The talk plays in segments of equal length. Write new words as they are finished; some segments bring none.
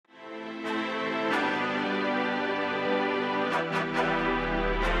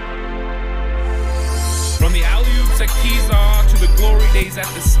to Kezar to the glory days at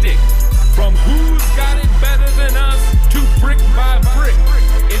the stick. From who's got it better than us to brick by brick.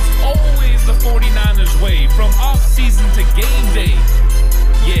 It's always the 49ers way, from off-season to game day.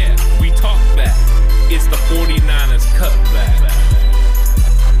 Yeah, we talk back. It's the 49ers cutback.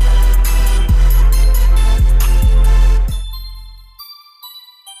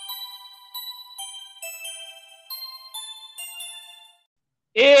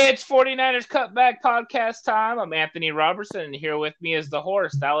 It's 49ers Cutback Podcast time. I'm Anthony Robertson, and here with me is the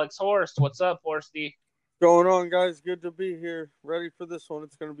Horst, Alex Horst. What's up, Horsty? Going on, guys? Good to be here. Ready for this one.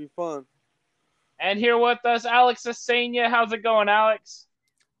 It's going to be fun. And here with us, Alex Asenia. How's it going, Alex?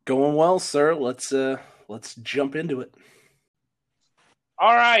 Going well, sir. Let's jump into it.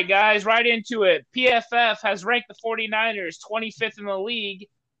 All right, guys, right into it. PFF has ranked the 49ers 25th in the league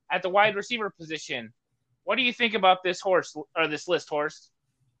at the wide receiver position. What do you think about this list, Horst?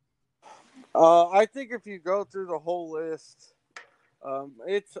 I think if you go through the whole list,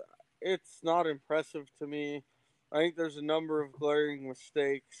 it's not impressive to me. I think there's a number of glaring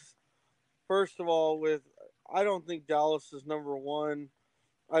mistakes. First of all, I don't think Dallas is number one.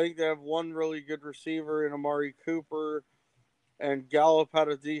 I think they have one really good receiver in Amari Cooper, and Gallup had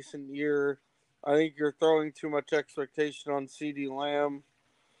a decent year. I think you're throwing too much expectation on CeeDee Lamb.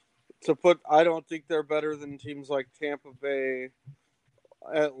 I don't think they're better than teams like Tampa Bay,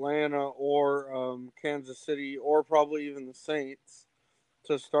 Atlanta, or Kansas City, or probably even the Saints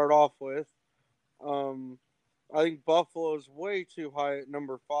to start off with. I think Buffalo is way too high at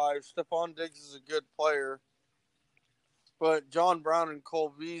number 5. Stephon Diggs is a good player, but John Brown and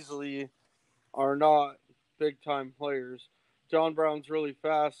Cole Beasley are not big-time players. John Brown's really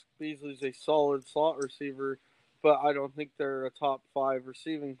fast. Beasley's a solid slot receiver, but I don't think they're a top 5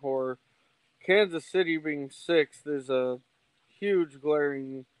 receiving core. Kansas City being 6th is a huge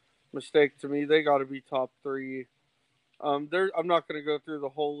glaring mistake to me. They got to be top 3. I'm not going to go through the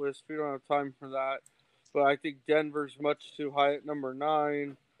whole list. We don't have time for that. But I think Denver's much too high at number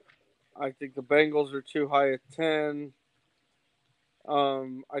 9. I think the Bengals are too high at 10.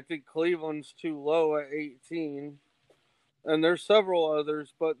 I think Cleveland's too low at 18. And there's several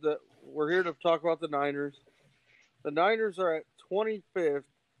others, but we're here to talk about the Niners. The Niners are at 25th.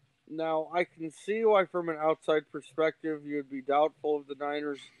 Now, I can see why from an outside perspective you would be doubtful of the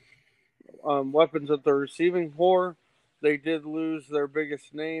Niners' weapons at the receiving core. They did lose their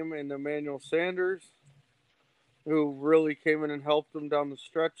biggest name in Emmanuel Sanders, who really came in and helped them down the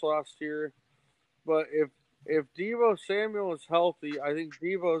stretch last year. But if Deebo Samuel is healthy, I think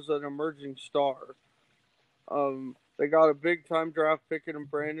Deebo's an emerging star. They got a big-time draft pick in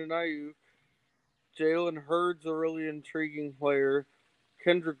Brandon Ayuk. Jalen Hurd's a really intriguing player.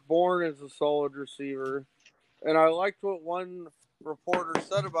 Kendrick Bourne is a solid receiver. And I liked what one reporter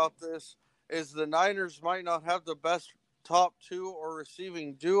said about this, is the Niners might not have the best top 2 or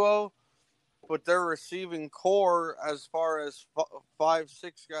receiving duo, but their receiving core, as far as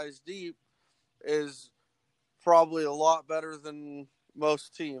 5-6 guys deep, is probably a lot better than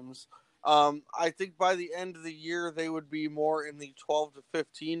most teams. I think by the end of the year, they would be more in the 12 to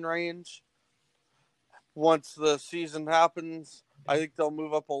 15 range. Once the season happens, I think they'll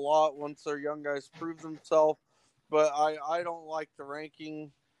move up a lot once their young guys prove themselves. But I don't like the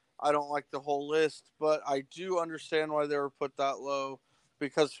ranking. I don't like the whole list. But I do understand why they were put that low,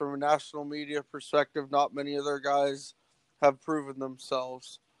 because from a national media perspective, not many of their guys have proven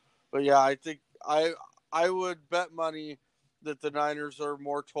themselves. But yeah, I think I would bet money that the Niners are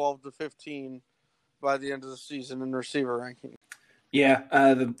more 12 to 15 by the end of the season in receiver ranking. Yeah,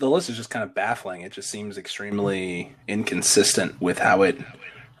 the list is just kind of baffling. It just seems extremely inconsistent with how it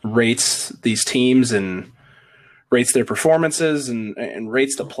rates these teams and rates their performances and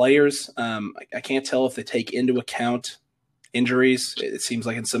rates the players. I can't tell if they take into account injuries. It seems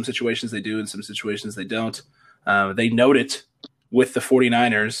like in some situations they do, in some situations they don't. They note it with the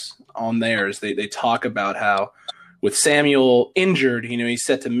 49ers on theirs. They talk about how with Samuel injured, he's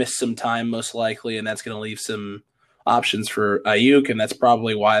set to miss some time most likely, and that's going to leave some options for Ayuk, and that's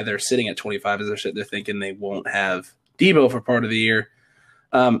probably why they're sitting at 25, as they're thinking they won't have Deebo for part of the year.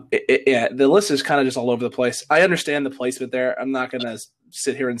 The list is kind of just all over the place. I understand the placement there. I'm not going to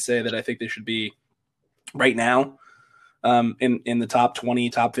sit here and say that I think they should be right now in the top 20,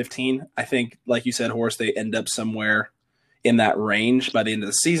 top 15. I think, like you said, Horst, they end up somewhere in that range by the end of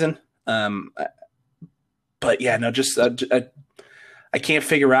the season. But yeah, no, just I can't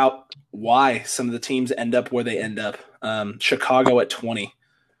figure out why some of the teams end up where they end up. Chicago at 20,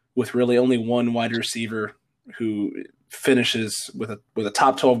 with really only one wide receiver who finishes with a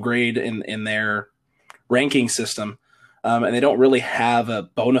top 12 grade in their ranking system, and they don't really have a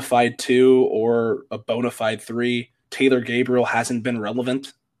bona fide 2 or a bona fide 3 Taylor Gabriel hasn't been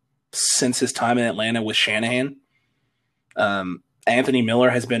relevant since his time in Atlanta with Shanahan. Anthony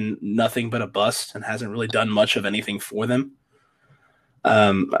Miller has been nothing but a bust and hasn't really done much of anything for them.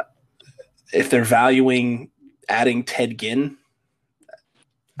 If they're valuing adding Ted Ginn,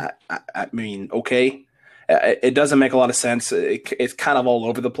 I mean, okay. It doesn't make a lot of sense. It's kind of all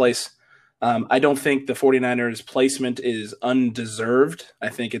over the place. I don't think the 49ers placement is undeserved. I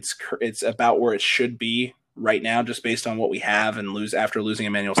think it's about where it should be right now, just based on what we have and after losing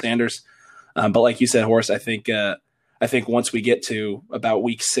Emmanuel Sanders. But like you said, Horace, I think once we get to about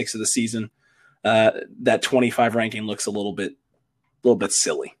week 6 of the season, that 25 ranking looks a little bit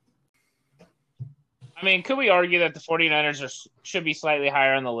silly. I mean, could we argue that the 49ers should be slightly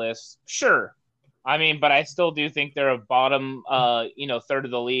higher on the list? Sure. I mean, but I still do think they're a bottom, third of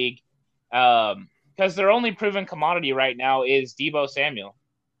the league, because their only proven commodity right now is Deebo Samuel.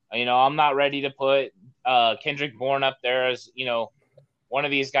 I'm not ready to put Kendrick Bourne up there as, one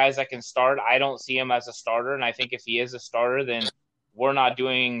of these guys that can start. I don't see him as a starter, and I think if he is a starter, then we're not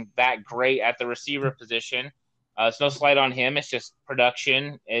doing that great at the receiver position. It's no slight on him. It's just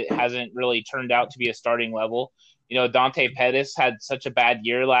production. It hasn't really turned out to be a starting level. Dante Pettis had such a bad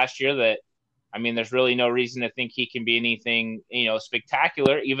year last year that, I mean, there's really no reason to think he can be anything,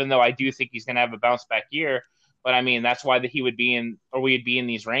 spectacular, even though I do think he's going to have a bounce back year. But I mean, that's why we'd be in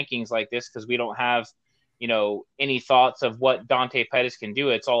these rankings like this, because we don't have, any thoughts of what Dante Pettis can do.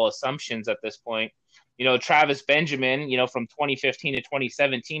 It's all assumptions at this point. Travis Benjamin, from 2015 to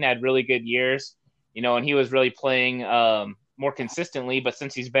 2017 had really good years, and he was really playing more consistently. But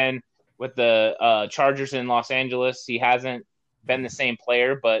since he's been with the Chargers in Los Angeles, he hasn't been the same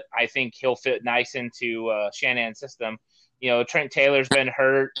player, but I think he'll fit nice into Shanahan's system. Trent Taylor's been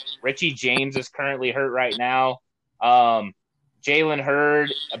hurt. Richie James is currently hurt right now. Jalen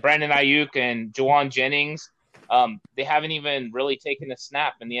Hurd, Brandon Ayuk, and Juwan Jennings, they haven't even really taken a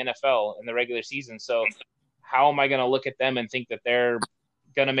snap in the NFL in the regular season. So how am I going to look at them and think that they're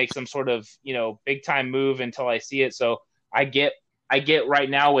going to make some sort of, big time move until I see it? So I get right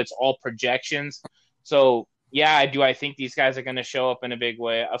now it's all projections. So yeah, I think these guys are going to show up in a big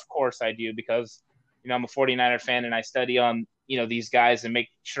way. Of course I do, because, I'm a 49er fan and I study on, these guys and make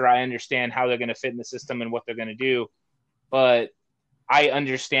sure I understand how they're going to fit in the system and what they're going to do. But I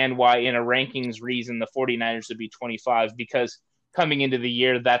understand why in a rankings reason the 49ers would be 25, because coming into the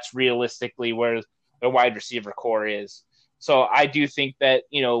year, that's realistically where the wide receiver core is. So I do think that,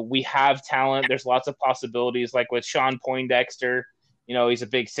 we have talent. There's lots of possibilities, like with Sean Poindexter. He's a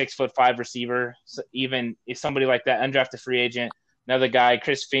big 6'5" receiver. So even if somebody like that, undrafted free agent, another guy,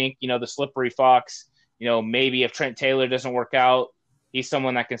 Chris Fink, the slippery fox, maybe if Trent Taylor doesn't work out, he's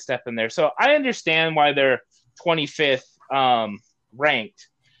someone that can step in there. So I understand why they're 25th ranked.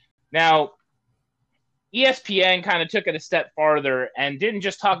 Now, ESPN kind of took it a step farther and didn't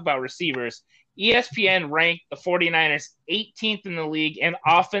just talk about receivers. ESPN ranked the 49ers 18th in the league in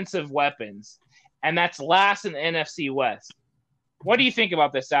offensive weapons, and that's last in the NFC West. What do you think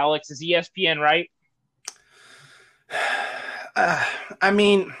about this, Alex? Is ESPN right? I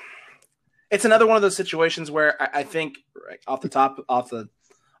mean, it's another one of those situations where I think off the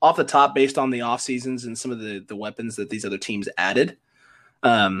top, based on the off seasons and some of the weapons that these other teams added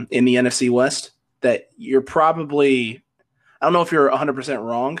in the NFC West, that you're probably, I don't know if you're 100%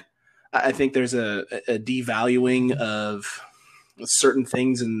 wrong. I think there's a devaluing of certain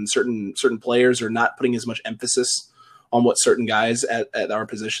things, and certain players are not putting as much emphasis on what certain guys at their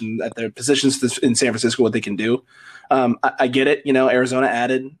positions in San Francisco, what they can do. I get it. Arizona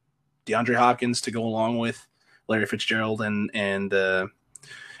added DeAndre Hopkins to go along with Larry Fitzgerald and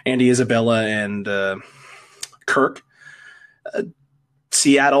Andy Isabella and Kirk.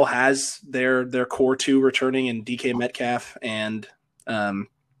 Seattle has their core two returning in DK Metcalf and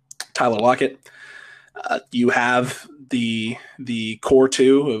Tyler Lockett. You have the core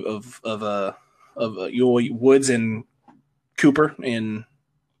two of Woods and Cooper in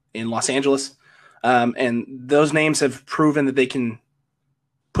Los Angeles, and those names have proven that they can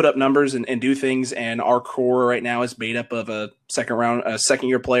put up numbers and do things. And our core right now is made up of a second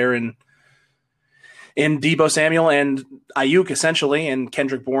year player in Deebo Samuel and Ayuk, essentially, and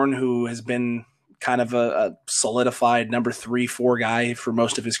Kendrick Bourne, who has been kind of a solidified number 3-4 guy for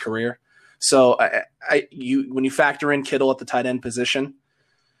most of his career. So when you factor in Kittle at the tight end position,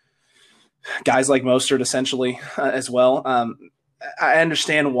 guys like Mostert essentially as well. I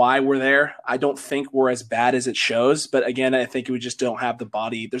understand why we're there. I don't think we're as bad as it shows, but again, I think we just don't have the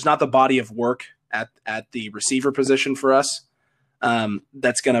body. There's not the body of work at the receiver position for us.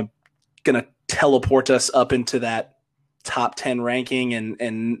 That's gonna teleport us up into that top 10 ranking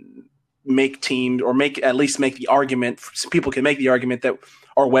and make teams or at least make the argument. People can make the argument that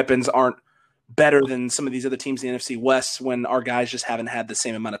our weapons aren't better than some of these other teams in the NFC West when our guys just haven't had the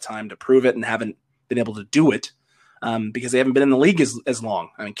same amount of time to prove it and haven't been able to do it because they haven't been in the league as long.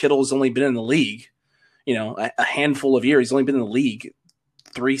 I mean, Kittle's only been in the league, a handful of years. He's only been in the league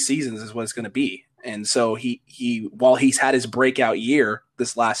 3 seasons is what it's going to be. And so he while he's had his breakout year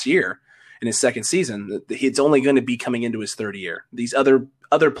this last year in his second season, it's only going to be coming into his third year. These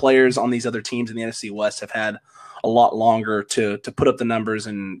other players on these other teams in the NFC West have had a lot longer to put up the numbers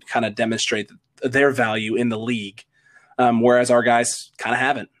and kind of demonstrate their value in the league, whereas our guys kind of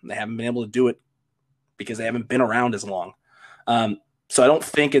haven't. They haven't been able to do it because they haven't been around as long. So I don't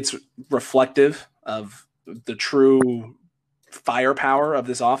think it's reflective of the true firepower of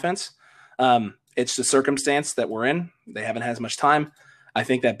this offense. It's the circumstance that we're in. They haven't had as much time. I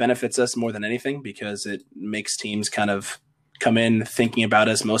think that benefits us more than anything because it makes teams kind of come in thinking about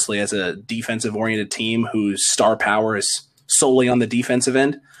us mostly as a defensive-oriented team whose star power is solely on the defensive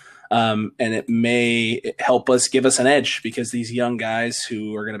end. And it may help us give us an edge because these young guys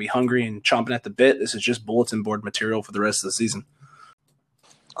who are going to be hungry and chomping at the bit, this is just bulletin board material for the rest of the season.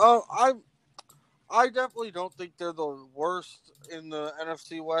 I definitely don't think they're the worst in the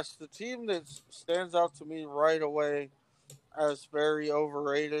NFC West. The team that stands out to me right away as very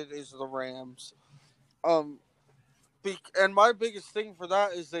overrated is the Rams. And my biggest thing for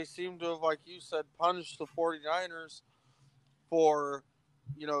that is they seem to have, like you said, punished the 49ers for,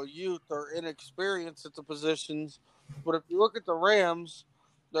 youth or inexperience at the positions. But if you look at the Rams,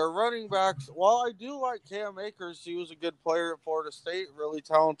 their running backs, while I do like Cam Akers, he was a good player at Florida State, really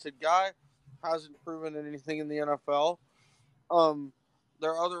talented guy, hasn't proven anything in the NFL.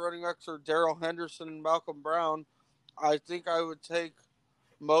 Their other running backs are Darrell Henderson and Malcolm Brown. I think I would take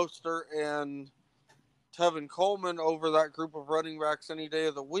Mostert and Tevin Coleman over that group of running backs any day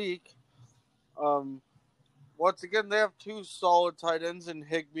of the week. Once again, they have 2 solid tight ends in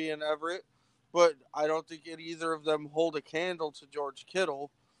Higbee and Everett, but I don't think either of them hold a candle to George Kittle.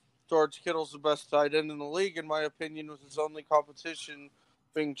 George Kittle's the best tight end in the league, in my opinion, with his only competition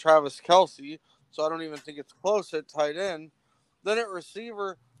being Travis Kelce, so I don't even think it's close at tight end. Then at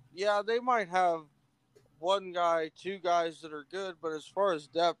receiver, yeah, they might have 1 guy, 2 guys that are good, but as far as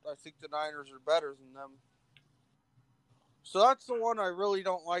depth, I think the Niners are better than them. So that's the one I really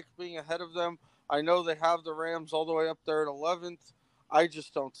don't like being ahead of them. I know they have the Rams all the way up there at 11th. I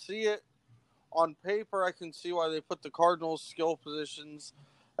just don't see it. On paper, I can see why they put the Cardinals' skill positions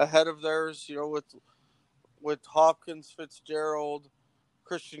ahead of theirs, with Hopkins, Fitzgerald,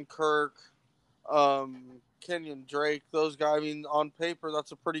 Christian Kirk, Kenyon Drake, those guys. I mean, on paper,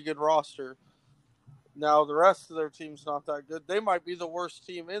 that's a pretty good roster. Now, the rest of their team's not that good. They might be the worst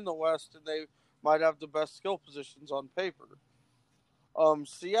team in the West, and they might have the best skill positions on paper.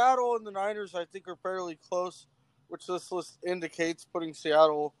 Seattle and the Niners, I think, are fairly close, which this list indicates, putting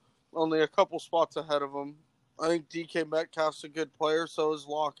Seattle only a couple spots ahead of them. I think DK Metcalf's a good player, so is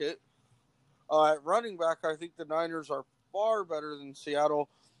Lockett. At running back, I think the Niners are far better than Seattle.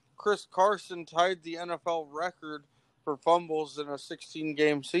 Chris Carson tied the NFL record for fumbles in a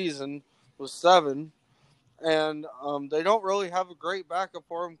 16-game season with 7. And they don't really have a great backup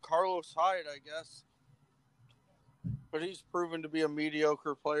for him. Carlos Hyde, I guess. But he's proven to be a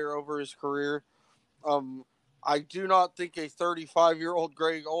mediocre player over his career. I do not think a 35-year-old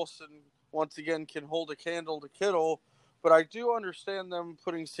Greg Olsen, once again, can hold a candle to Kittle. But I do understand them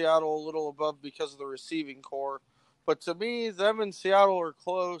putting Seattle a little above because of the receiving core. But to me, them and Seattle are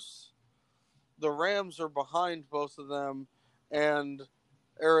close. The Rams are behind both of them. And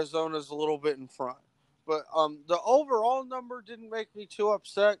Arizona's a little bit in front. But the overall number didn't make me too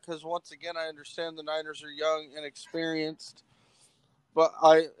upset because, once again, I understand the Niners are young and experienced. But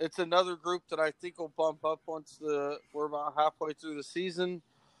it's another group that I think will bump up once we're about halfway through the season.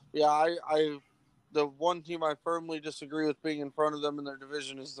 Yeah, the one team I firmly disagree with being in front of them in their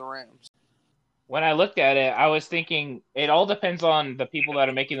division is the Rams. When I looked at it, I was thinking it all depends on the people that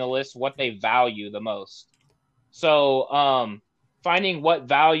are making the list, what they value the most. So finding what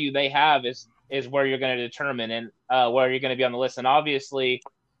value they have is where you're going to determine and where you're going to be on the list. And obviously,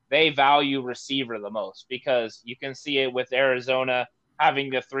 they value receiver the most because you can see it with Arizona having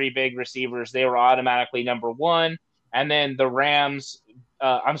the 3 big receivers. They were automatically number 1. And then the Rams,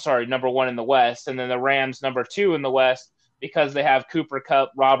 number 1 in the West. And then the Rams number 2 in the West because they have Cooper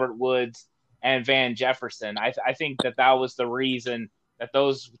Kupp, Robert Woods, and Van Jefferson. I think that was the reason that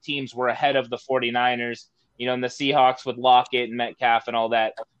those teams were ahead of the 49ers, and the Seahawks with Lockett and Metcalf and all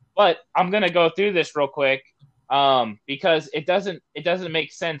that. But I'm going to go through this real quick because it doesn't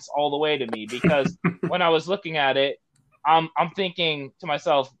make sense all the way to me because when I was looking at it, I'm thinking to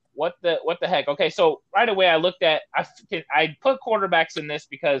myself, what the heck? Okay, so right away I looked at I put quarterbacks in this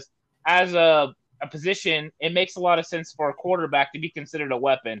because as a position, it makes a lot of sense for a quarterback to be considered a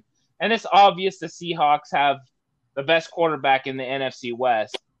weapon. And it's obvious the Seahawks have the best quarterback in the NFC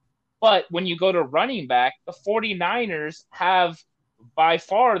West. But when you go to running back, the 49ers have by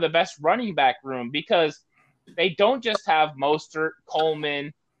far the best running back room because they don't just have Mostert,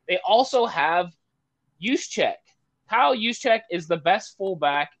 Coleman, they also have Juszczyk. Kyle Juszczyk is the best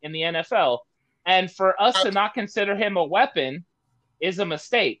fullback in the NFL. And for us to not consider him a weapon is a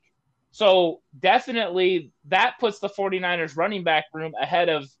mistake. So definitely that puts the 49ers running back room ahead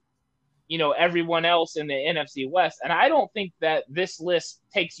of, everyone else in the NFC West. And I don't think that this list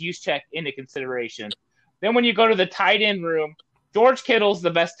takes Juszczyk into consideration. Then when you go to the tight end room, George Kittle's the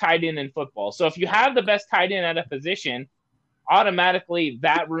best tight end in football. So if you have the best tight end at a position, automatically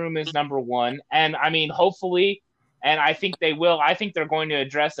that room is number one. And I mean, hopefully, and I think they will, I think they're going to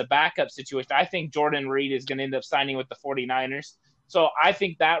address a backup situation. I think Jordan Reed is going to end up signing with the 49ers. So I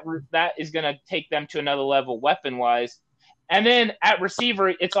think that is going to take them to another level weapon-wise. And then at receiver,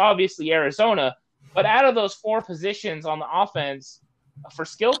 it's obviously Arizona. But out of those four positions on the offense for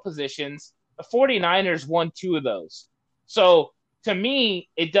skill positions, the 49ers won two of those. So to me,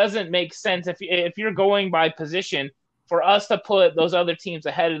 it doesn't make sense if you're going by position for us to put those other teams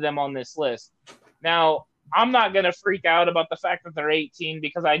ahead of them on this list. Now, I'm not going to freak out about the fact that they're 18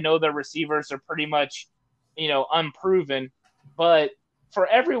 because I know their receivers are pretty much, unproven. But for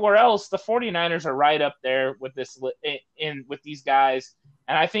everywhere else, the 49ers are right up there with with these guys.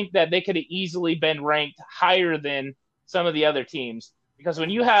 And I think that they could have easily been ranked higher than some of the other teams. Because when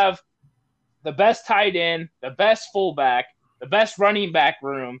you have the best tight end, the best fullback, the best running back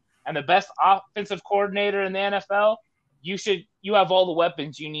room, and the best offensive coordinator in the NFL, you have all the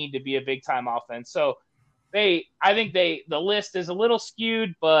weapons you need to be a big-time offense. So I think the list is a little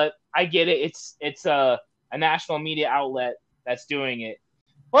skewed, but I get it. It's a national media outlet that's doing it.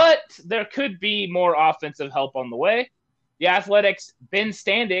 But there could be more offensive help on the way. The Athletic's Ben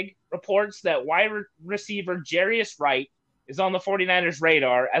Standig reports that wide receiver Jarius Wright is on the 49ers'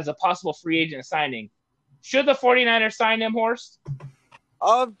 radar as a possible free agent signing. Should the 49ers sign him, Horst?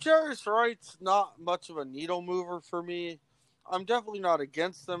 Jarius Wright's not much of a needle mover for me. I'm definitely not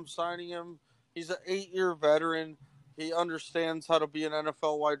against them signing him. He's an 8-year veteran. He understands how to be an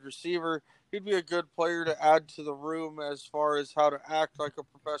NFL wide receiver. He'd be a good player to add to the room as far as how to act like a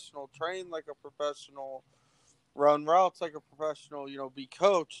professional, train like a professional, run routes like a professional, be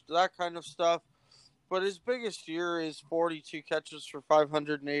coached, that kind of stuff. But his biggest year is 42 catches for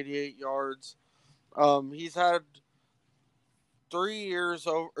 588 yards. He's had 4 years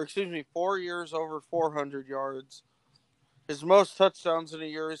over 400 yards. His most touchdowns in a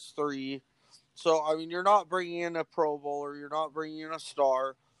year is 3. So, I mean, you're not bringing in a Pro Bowler, you're not bringing in a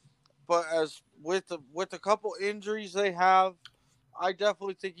star. But as with a couple injuries they have, I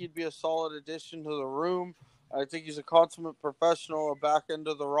definitely think he'd be a solid addition to the room. I think he's a consummate professional, a back end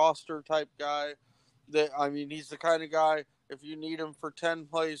of the roster type guy. He's the kind of guy, if you need him for 10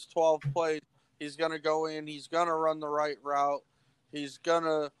 plays, 12 plays, he's going to go in, he's going to run the right route, he's going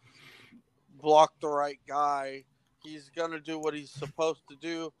to block the right guy, he's going to do what he's supposed to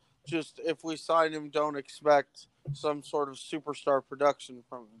do. Just if we sign him, don't expect some sort of superstar production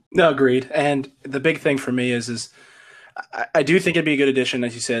from him. No, agreed. And the big thing for me is I do think it'd be a good addition,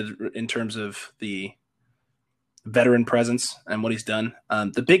 as you said, in terms of the veteran presence and what he's done.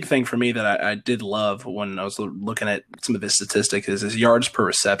 The big thing for me that I did love when I was looking at some of his statistics is his yards per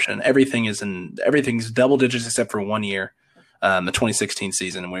reception. Everything's double digits except for 1 year, the 2016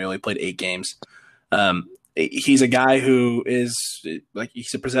 season when he only played 8 games. He's a guy who is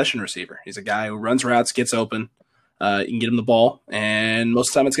he's a possession receiver. He's a guy who runs routes, gets open. You can get him the ball, and most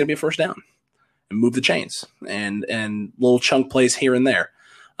of the time it's going to be a first down and move the chains and little chunk plays here and there.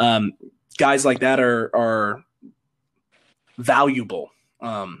 Guys like that are valuable.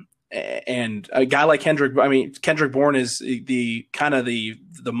 And a guy like Kendrick Bourne is the kind of the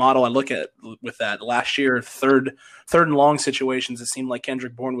model I look at with that. Last year, third and long situations, it seemed like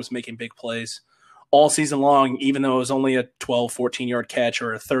Kendrick Bourne was making big plays all season long, even though it was only a 12, 14-yard catch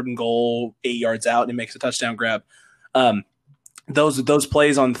or a 3rd and goal, 8 yards out, and he makes a touchdown grab. Those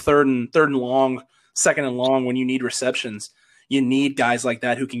plays on third and long, 2nd and long, when you need receptions, you need guys like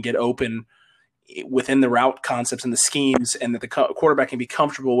that who can get open within the route concepts and the schemes, and that the quarterback can be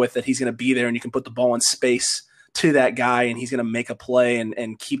comfortable with, that he's going to be there and you can put the ball in space to that guy and he's going to make a play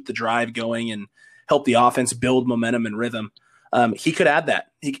and keep the drive going and help the offense build momentum and rhythm. He could add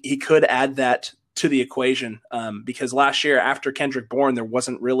that. He could add that to the equation because last year after Kendrick Bourne, there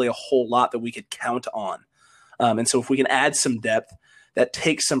wasn't really a whole lot that we could count on. And so if we can add some depth that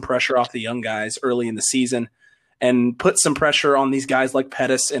takes some pressure off the young guys early in the season and put some pressure on these guys like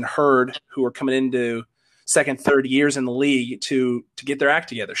Pettis and Hurd, who are coming into second, third years in the league to get their act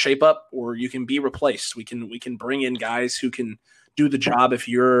together, shape up, or you can be replaced. We can bring in guys who can do the job if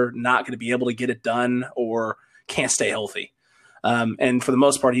you're not going to be able to get it done or can't stay healthy. And for the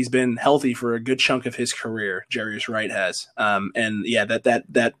most part, he's been healthy for a good chunk of his career. Jarius Wright has. And yeah,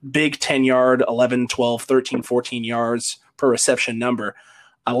 that big 10-yard, 11, 12, 13, 14 yards per reception number,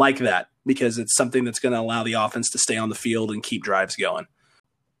 I like that because it's something that's going to allow the offense to stay on the field and keep drives going.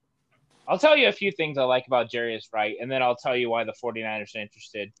 I'll tell you a few things I like about Jarius Wright, and then I'll tell you why the 49ers are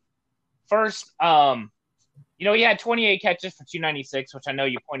interested. First, he had 28 catches for 296, which I know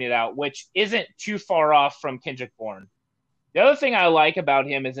you pointed out, which isn't too far off from Kendrick Bourne. The other thing I like about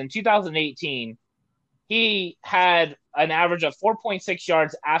him is in 2018, he had an average of 4.6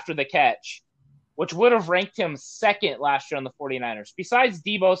 yards after the catch, which would have ranked him second last year on the 49ers. Besides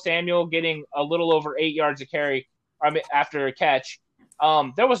Deebo Samuel getting a little over 8 yards a carry after a catch,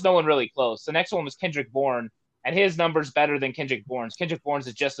 there was no one really close. The next one was Kendrick Bourne, and his number's better than Kendrick Bourne's. Kendrick Bourne's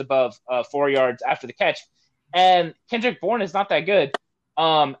is just above 4 yards after the catch. And Kendrick Bourne is not that good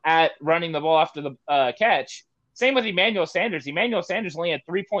at running the ball after the catch. Same with Emmanuel Sanders. Emmanuel Sanders only had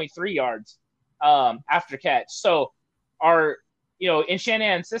 3.3 yards after catch. So in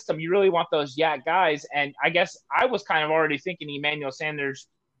Shanahan's system, you really want those yak guys. And I guess I was kind of already thinking Emmanuel Sanders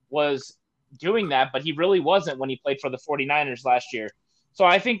was doing that, but he really wasn't when he played for the 49ers last year. So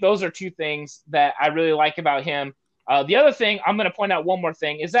I think those are two things that I really like about him. The other thing, I'm going to point out one more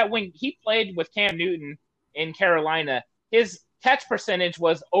thing, is that when he played with Cam Newton in Carolina, his catch percentage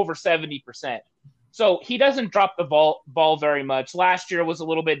was over 70%. So he doesn't drop the ball very much. Last year was a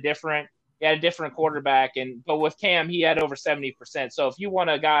little bit different. He had a different quarterback, but with Cam, he had over 70%. So if you want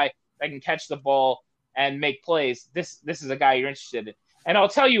a guy that can catch the ball and make plays, this is a guy you're interested in. And I'll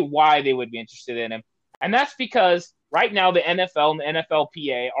tell you why they would be interested in him. And that's because right now the NFL and the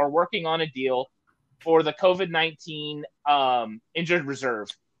NFLPA are working on a deal for the COVID-19 injured reserve.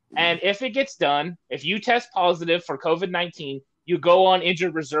 And if it gets done, if you test positive for COVID-19, you go on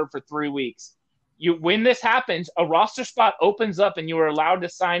injured reserve for 3 weeks. When this happens, a roster spot opens up and you are allowed to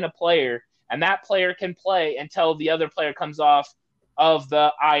sign a player, and that player can play until the other player comes off of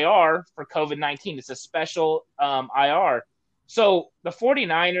the IR for COVID-19. It's a special IR. So the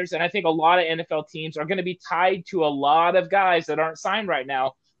 49ers, and I think a lot of NFL teams, are going to be tied to a lot of guys that aren't signed right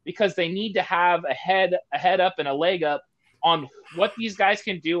now because they need to have a head up and a leg up on what these guys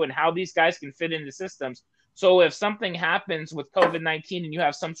can do and how these guys can fit into systems. So if something happens with COVID-19 and you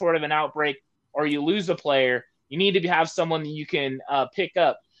have some sort of an outbreak or you lose a player, you need to have someone that you can pick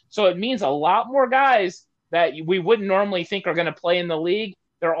up. So it means a lot more guys that we wouldn't normally think are going to play in the league.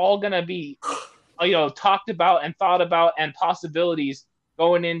 They're all going to be talked about and thought about and possibilities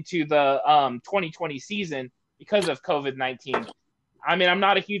going into the 2020 season because of COVID-19. I mean, I'm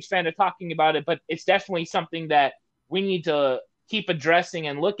not a huge fan of talking about it, but it's definitely something that we need to keep addressing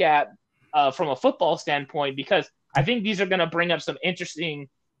and look at from a football standpoint, because I think these are going to bring up some interesting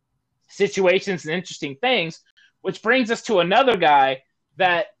situations and interesting things, which brings us to another guy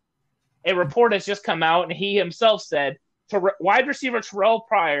that a report has just come out, and he himself said wide receiver Terrell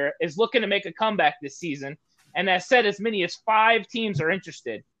Pryor is looking to make a comeback this season, and has said as many as 5 teams are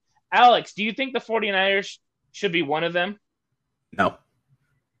interested. Alex, do you think the 49ers should be one of them? No.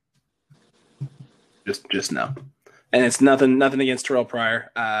 Just no. And it's nothing against Terrell Pryor.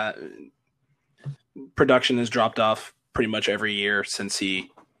 Production has dropped off pretty much every year since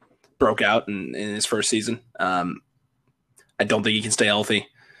he broke out in his first season. I don't think he can stay healthy.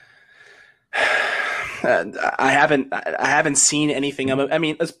 I haven't seen anything of it. I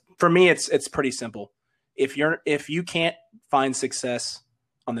mean, for me, it's pretty simple. If you can't find success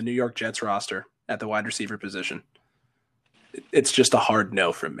on the New York Jets roster at the wide receiver position, it's just a hard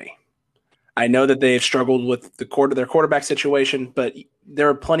no from me. I know that they've struggled with their quarterback situation, but there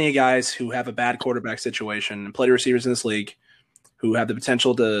are plenty of guys who have a bad quarterback situation and plenty of receivers in this league who have the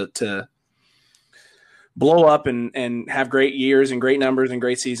potential to blow up and have great years and great numbers and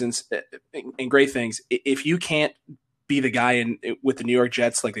great seasons and great things. If you can't be the guy with the New York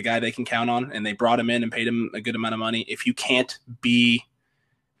Jets, like the guy they can count on, and they brought him in and paid him a good amount of money, if you can't be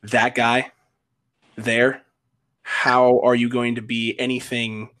that guy there, how are you going to be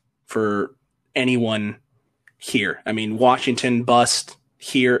anything for anyone here? I mean, Washington bust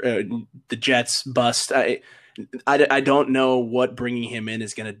here, the Jets bust. I don't know what bringing him in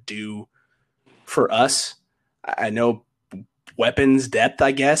is going to do for us. I know weapons depth,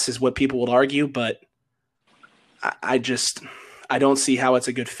 I guess, is what people would argue, but I don't see how it's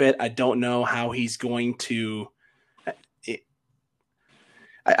a good fit. I don't know how he's going to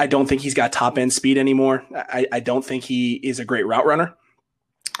I don't think he's got top end speed anymore. I don't think he is a great route runner.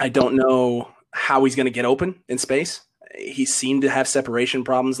 I don't know how he's going to get open in space. He seemed to have separation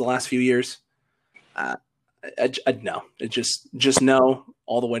problems the last few years. No, it just no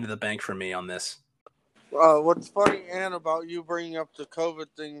all the way to the bank for me on this. What's funny, Ann, about you bringing up the COVID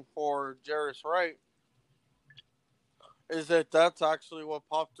thing for Jarius Wright is that that's actually what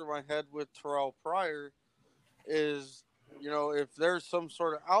popped in my head with Terrell Pryor is, if there's some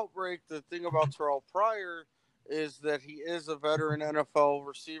sort of outbreak, the thing about Terrell Pryor is that he is a veteran NFL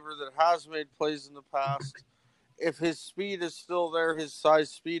receiver that has made plays in the past. If his speed is still there, his size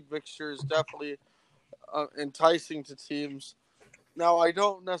speed mixture is definitely enticing to teams. Now, I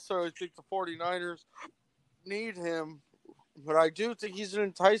don't necessarily think the 49ers need him, but I do think he's an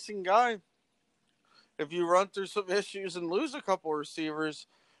enticing guy. If you run through some issues and lose a couple receivers,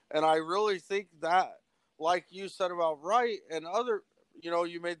 and I really think that, like you said about Wright and other,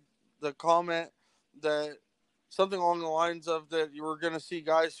 you made the comment that something along the lines of that you were going to see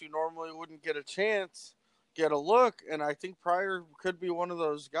guys who normally wouldn't get a chance get a look, and I think Pryor could be one of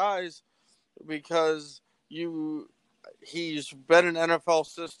those guys because he's been in NFL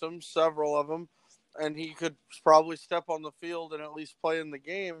systems, several of them, and he could probably step on the field and at least play in the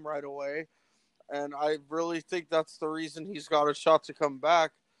game right away. And I really think that's the reason he's got a shot to come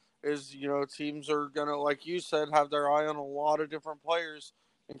back is, teams are going to, like you said, have their eye on a lot of different players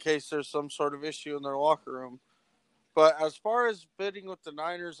in case there's some sort of issue in their locker room. But as far as bidding with the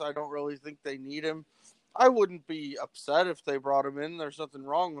Niners, I don't really think they need him. I wouldn't be upset if they brought him in. There's nothing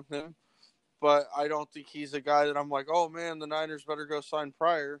wrong with him. But I don't think he's a guy that I'm like, oh, man, the Niners better go sign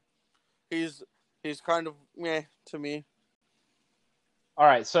Pryor. He's kind of meh to me. All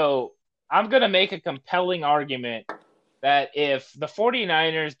right, so I'm going to make a compelling argument that if the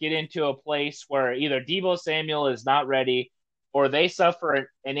 49ers get into a place where either Deebo Samuel is not ready or they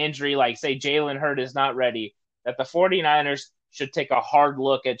suffer an injury like, say, Jalen Hurts is not ready, that the 49ers should take a hard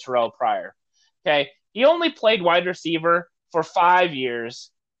look at Terrell Pryor. Okay, he only played wide receiver for 5 years,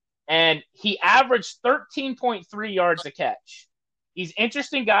 and he averaged 13.3 yards a catch. He's an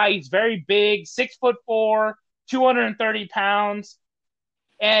interesting guy. He's very big, 6'4", 230 pounds.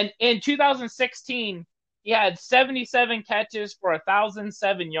 And in 2016, he had 77 catches for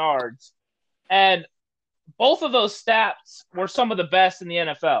 1,007 yards. And both of those stats were some of the best in the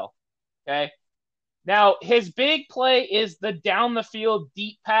NFL. Okay. Now, his big play is the down the field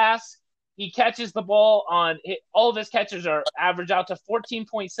deep pass. He catches the ball all of his catches are average out to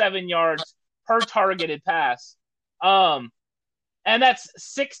 14.7 yards per targeted pass. And that's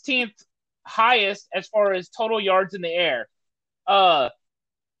 16th highest as far as total yards in the air.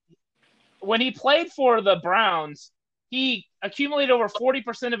 When he played for the Browns, he accumulated over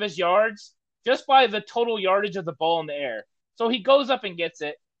 40% of his yards just by the total yardage of the ball in the air. So he goes up and gets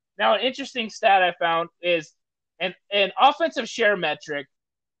it. Now, an interesting stat I found is an offensive share metric,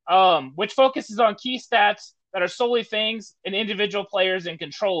 which focuses on key stats that are solely things an individual player is in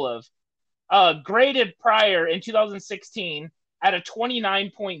control of, graded Pryor in 2016 at a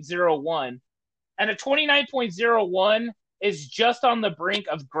 29.01. And a 29.01 is just on the brink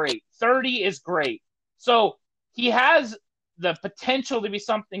of great. 30 is great. So he has the potential to be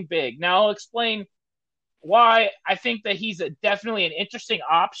something big. Now I'll explain why I think that he's definitely an interesting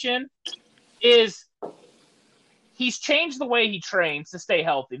option is he's changed the way he trains to stay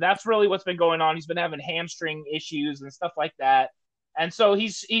healthy. That's really what's been going on. He's been having hamstring issues and stuff like that. And so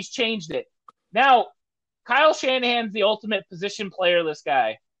he's changed it. Now, Kyle Shanahan's the ultimate position playerless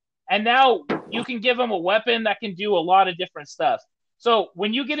guy. And now you can give him a weapon that can do a lot of different stuff. So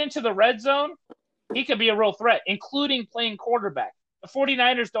when you get into the red zone, he could be a real threat, including playing quarterback. The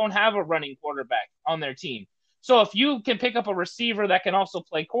 49ers don't have a running quarterback on their team. So if you can pick up a receiver that can also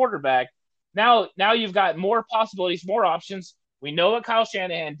play quarterback, now you've got more possibilities, more options. We know what Kyle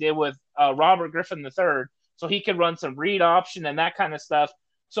Shanahan did with Robert Griffin III, so he could run some read option and that kind of stuff.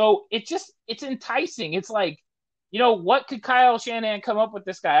 So it's enticing. It's like, what could Kyle Shanahan come up with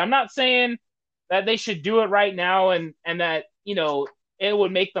this guy? I'm not saying that they should do it right now and that, it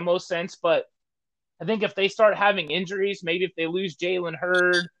would make the most sense. But I think if they start having injuries, maybe if they lose Jalen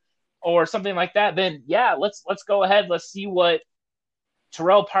Hurd or something like that, then yeah, let's go ahead. Let's see what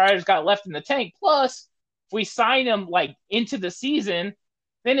Terrell Pryor's got left in the tank. Plus, if we sign him like into the season,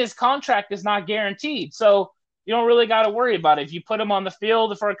 then his contract is not guaranteed. So you don't really got to worry about it. If you put him on the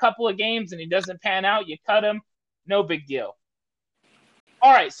field for a couple of games and he doesn't pan out, you cut him. No big deal.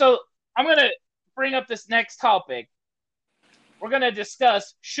 All right, so I'm going to bring up this next topic. We're going to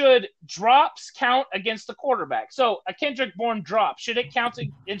discuss, should drops count against the quarterback? So a Kendrick Bourne drop, should it count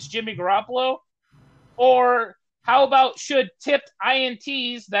against Jimmy Garoppolo? Or How about should tipped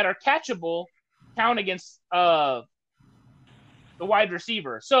INTs that are catchable count against the wide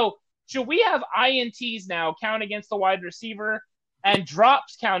receiver? So should we have INTs now count against the wide receiver and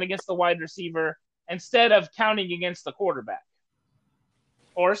drops count against the wide receiver instead of counting against the quarterback?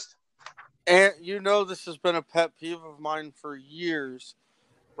 Horst? And this has been a pet peeve of mine for years.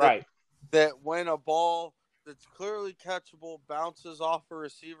 Right. That when a ball that's clearly catchable bounces off a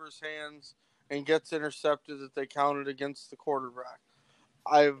receiver's hands and gets intercepted, that they count it against the quarterback.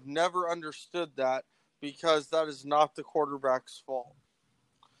 I've never understood that because that is not the quarterback's fault.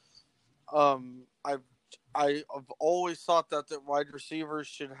 I've always thought that wide receivers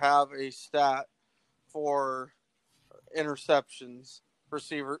should have a stat for interceptions.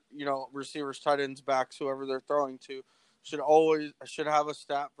 Receivers, tight ends, backs, whoever they're throwing to, should have a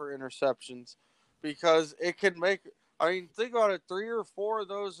stat for interceptions, because it can make. Think about it: 3 or 4 of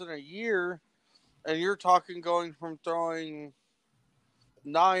those in a year, and you're talking going from throwing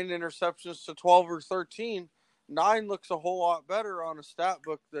 9 interceptions to 12 or 13. 9 looks a whole lot better on a stat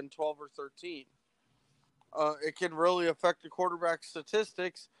book than 12 or 13. It can really affect the quarterback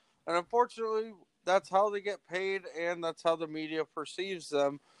statistics, and unfortunately, that's how they get paid, and that's how the media perceives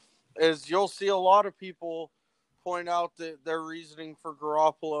them. Is you'll see a lot of people point out that their reasoning for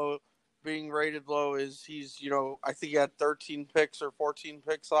Garoppolo being rated low is he's, I think he had 13 picks or 14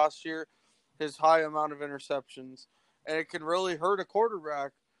 picks last year, his high amount of interceptions, and it can really hurt a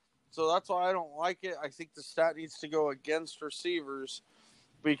quarterback. So that's why I don't like it. I think the stat needs to go against receivers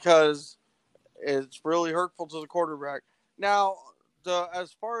because it's really hurtful to the quarterback. Now,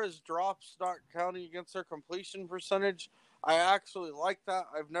 as far as drops not counting against their completion percentage, I actually like that.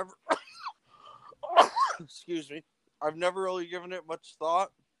 I've never I've never really given it much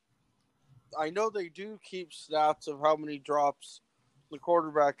thought. I know they do keep stats of how many drops the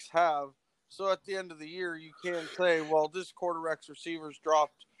quarterbacks have. So at the end of the year, you can say, well, this quarterback's receivers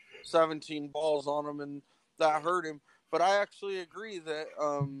dropped 17 balls on him and that hurt him. But I actually agree that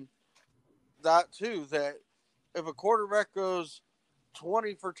that if a quarterback goes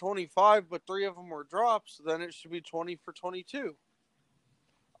 20 for 25, but 3 of them were drops, then it should be 20 for 22.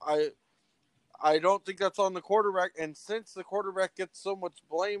 I don't think that's on the quarterback, and since the quarterback gets so much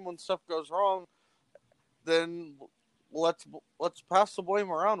blame when stuff goes wrong, then let's pass the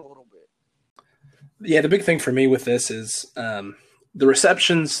blame around a little bit. Yeah, the big thing for me with this is the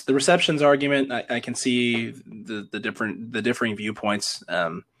receptions argument. I can see the differing viewpoints.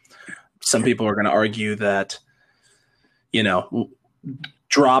 Some people are going to argue that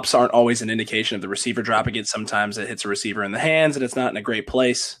drops aren't always an indication of the receiver dropping it. Sometimes it hits a receiver in the hands and it's not in a great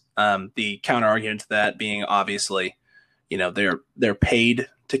place. The counter argument to that being obviously, they're paid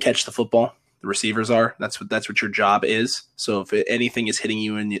to catch the football. The receivers are. That's what your job is. So if anything is hitting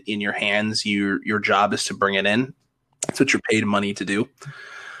you in your hands, your job is to bring it in. That's what you're paid money to do.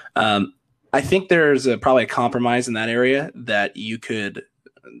 I think there's probably a compromise in that area that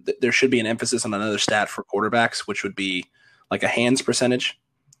there should be an emphasis on another stat for quarterbacks, which would be like a hands percentage.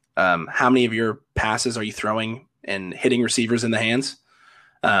 How many of your passes are you throwing and hitting receivers in the hands?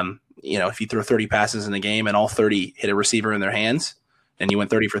 If you throw 30 passes in a game and all 30 hit a receiver in their hands and you went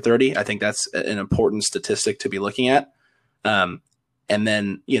 30 for 30, I think that's an important statistic to be looking at. And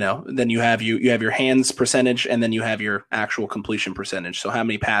then, then you have your hands percentage, and then you have your actual completion percentage. So how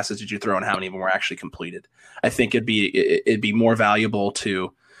many passes did you throw and how many of them were actually completed? I think it'd be more valuable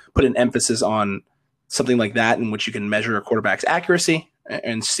to put an emphasis on something like that, in which you can measure a quarterback's accuracy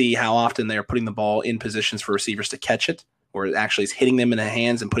and see how often they're putting the ball in positions for receivers to catch it, or it actually is hitting them in the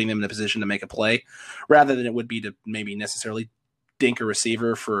hands and putting them in a position to make a play, rather than it would be to maybe necessarily dink a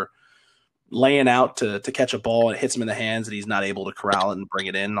receiver for laying out to catch a ball and it hits him in the hands and he's not able to corral it and bring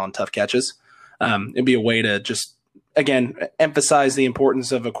it in on tough catches. It'd be a way to just, again, emphasize the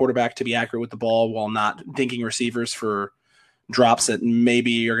importance of a quarterback to be accurate with the ball while not dinking receivers for drops that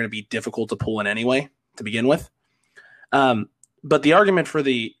maybe are going to be difficult to pull in anyway to begin with. But the argument for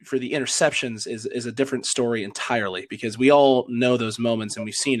the interceptions is a different story entirely, because we all know those moments and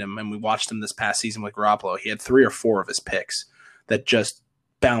we've seen them, and we watched him this past season with Garoppolo. He had 3 or 4 of his picks that just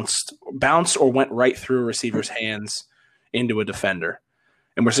bounced or went right through a receiver's hands into a defender.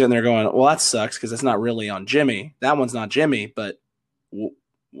 And we're sitting there going, well, that sucks because it's not really on Jimmy. That one's not Jimmy, but we're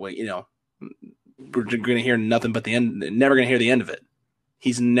going to hear nothing but the end. Never going to hear the end of it.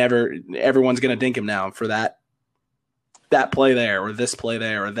 Everyone's going to dink him now for that play there, or this play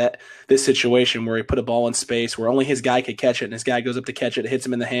there, or this situation where he put a ball in space where only his guy could catch it, and his guy goes up to catch it, hits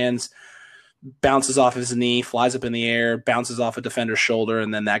him in the hands, bounces off his knee, flies up in the air, bounces off a defender's shoulder,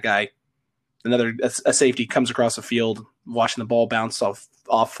 and then that guy, a safety, comes across the field, watching the ball bounce off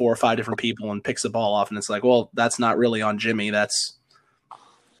 4 or 5 different people and picks the ball off. And it's like, well, that's not really on Jimmy. That's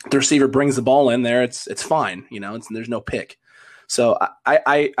the receiver brings the ball in there. It's fine. There's no pick. So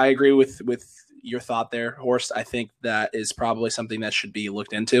I agree with your thought there, Horst. I think that is probably something that should be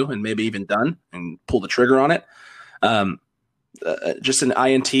looked into and maybe even done and pull the trigger on it. Just an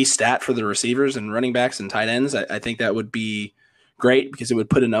INT stat for the receivers and running backs and tight ends. I think that would be great because it would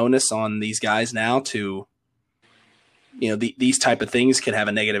put an onus on these guys now to, these type of things can have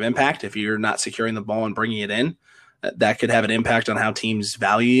a negative impact if you're not securing the ball and bringing it in. That could have an impact on how teams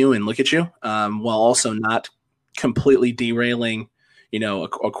value you and look at you, while also not completely derailing, a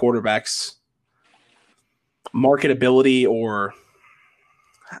quarterback's marketability, or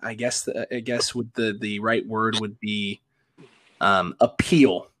I guess with the right word would be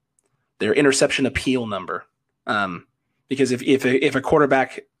appeal, their interception appeal number. Because if a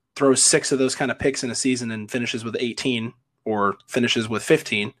quarterback throws 6 of those kind of picks in a season and finishes with 18 or finishes with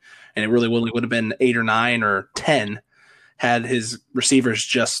 15, and it really would have been 8 or 9 or 10 had his receivers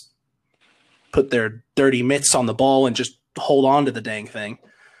just put their dirty mitts on the ball and just hold on to the dang thing.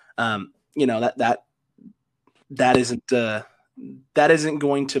 That isn't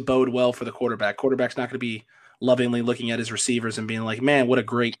going to bode well for the quarterback. Quarterback's not going to be lovingly looking at his receivers and being like, man, what a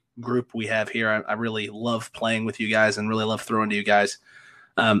great group we have here. I really love playing with you guys and really love throwing to you guys.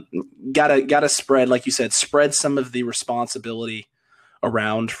 Gotta spread, like you said, spread some of the responsibility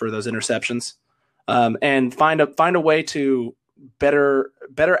around for those interceptions, and find a way to better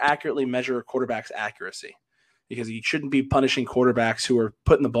accurately measure a quarterback's accuracy, because you shouldn't be punishing quarterbacks who are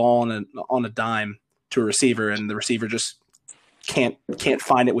putting the ball on a dime to a receiver and the receiver just can't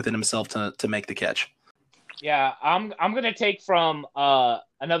find it within himself to make the catch. Yeah, I'm gonna take from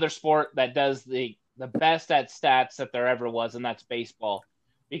another sport that does the best at stats that there ever was, and that's baseball.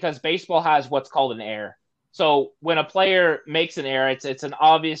 Because baseball has what's called an error. So when a player makes an error, it's an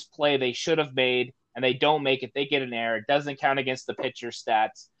obvious play they should have made, and they don't make it, they get an error. It doesn't count against the pitcher's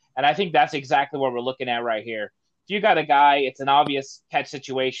stats. And I think that's exactly what we're looking at right here. If you got a guy, it's an obvious catch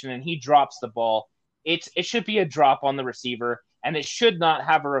situation, and he drops the ball, it should be a drop on the receiver, and it should not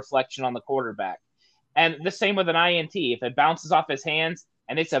have a reflection on the quarterback. And the same with an INT. If it bounces off his hands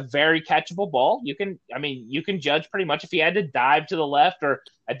and it's a very catchable ball, you can judge pretty much if he had to dive to the left, or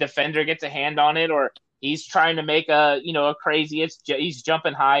a defender gets a hand on it, or he's trying to make a crazy, he's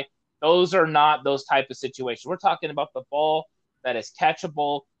jumping high. Those are not those type of situations. We're talking about the ball that is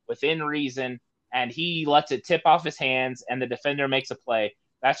catchable within reason, and he lets it tip off his hands and the defender makes a play.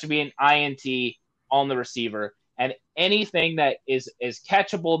 That should be an INT on the receiver. And anything that is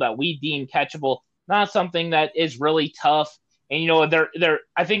catchable, that we deem catchable, not something that is really tough. And,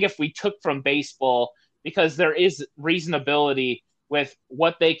 I think if we took from baseball, because there is reasonability with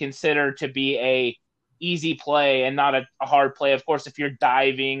what they consider to be a easy play and not a hard play. Of course, if you're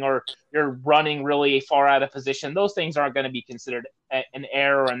diving or you're running really far out of position, those things aren't going to be considered an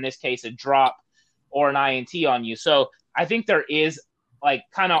error, or in this case, a drop or an INT on you. So I think there is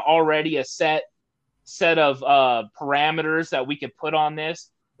kind of already a set of parameters that we could put on this.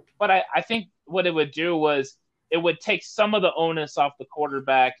 But I think what it would do was it would take some of the onus off the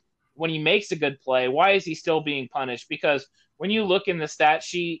quarterback when he makes a good play. Why is he still being punished? Because when you look in the stat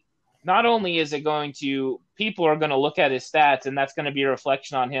sheet, not only is it people are going to look at his stats, and that's going to be a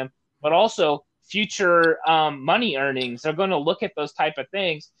reflection on him, but also future money earnings are going to look at those type of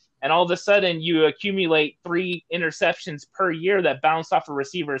things. And all of a sudden you accumulate 3 interceptions per year that bounce off a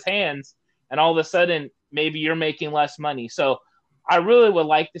receiver's hands. And all of a sudden maybe you're making less money. So I really would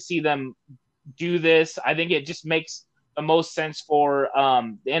like to see them do this. I think it just makes the most sense for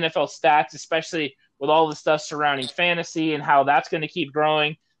the NFL stats, especially with all the stuff surrounding fantasy and how that's going to keep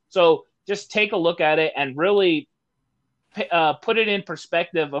growing. So just take a look at it and really put it in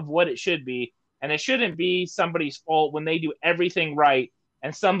perspective of what it should be. And it shouldn't be somebody's fault when they do everything right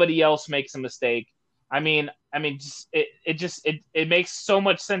and somebody else makes a mistake. It makes so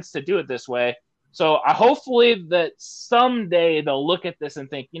much sense to do it this way. So hopefully that someday they'll look at this and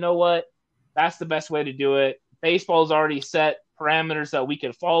think, you know what, that's the best way to do it. Baseball's already set parameters that we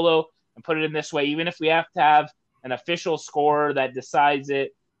can follow and put it in this way. Even if we have to have an official scorer that decides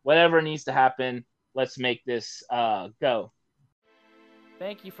it, whatever needs to happen, let's make this go.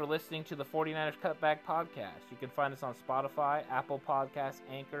 Thank you for listening to the 49ers Cutback Podcast. You can find us on Spotify, Apple Podcasts,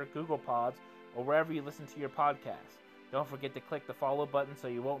 Anchor, Google Pods, or wherever you listen to your podcasts. Don't forget to click the follow button so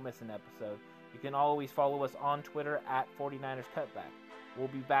you won't miss an episode. You can always follow us on Twitter at 49ers Cutback. We'll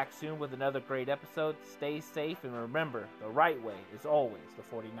be back soon with another great episode. Stay safe, and remember, the right way is always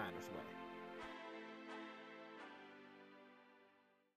the 49ers way.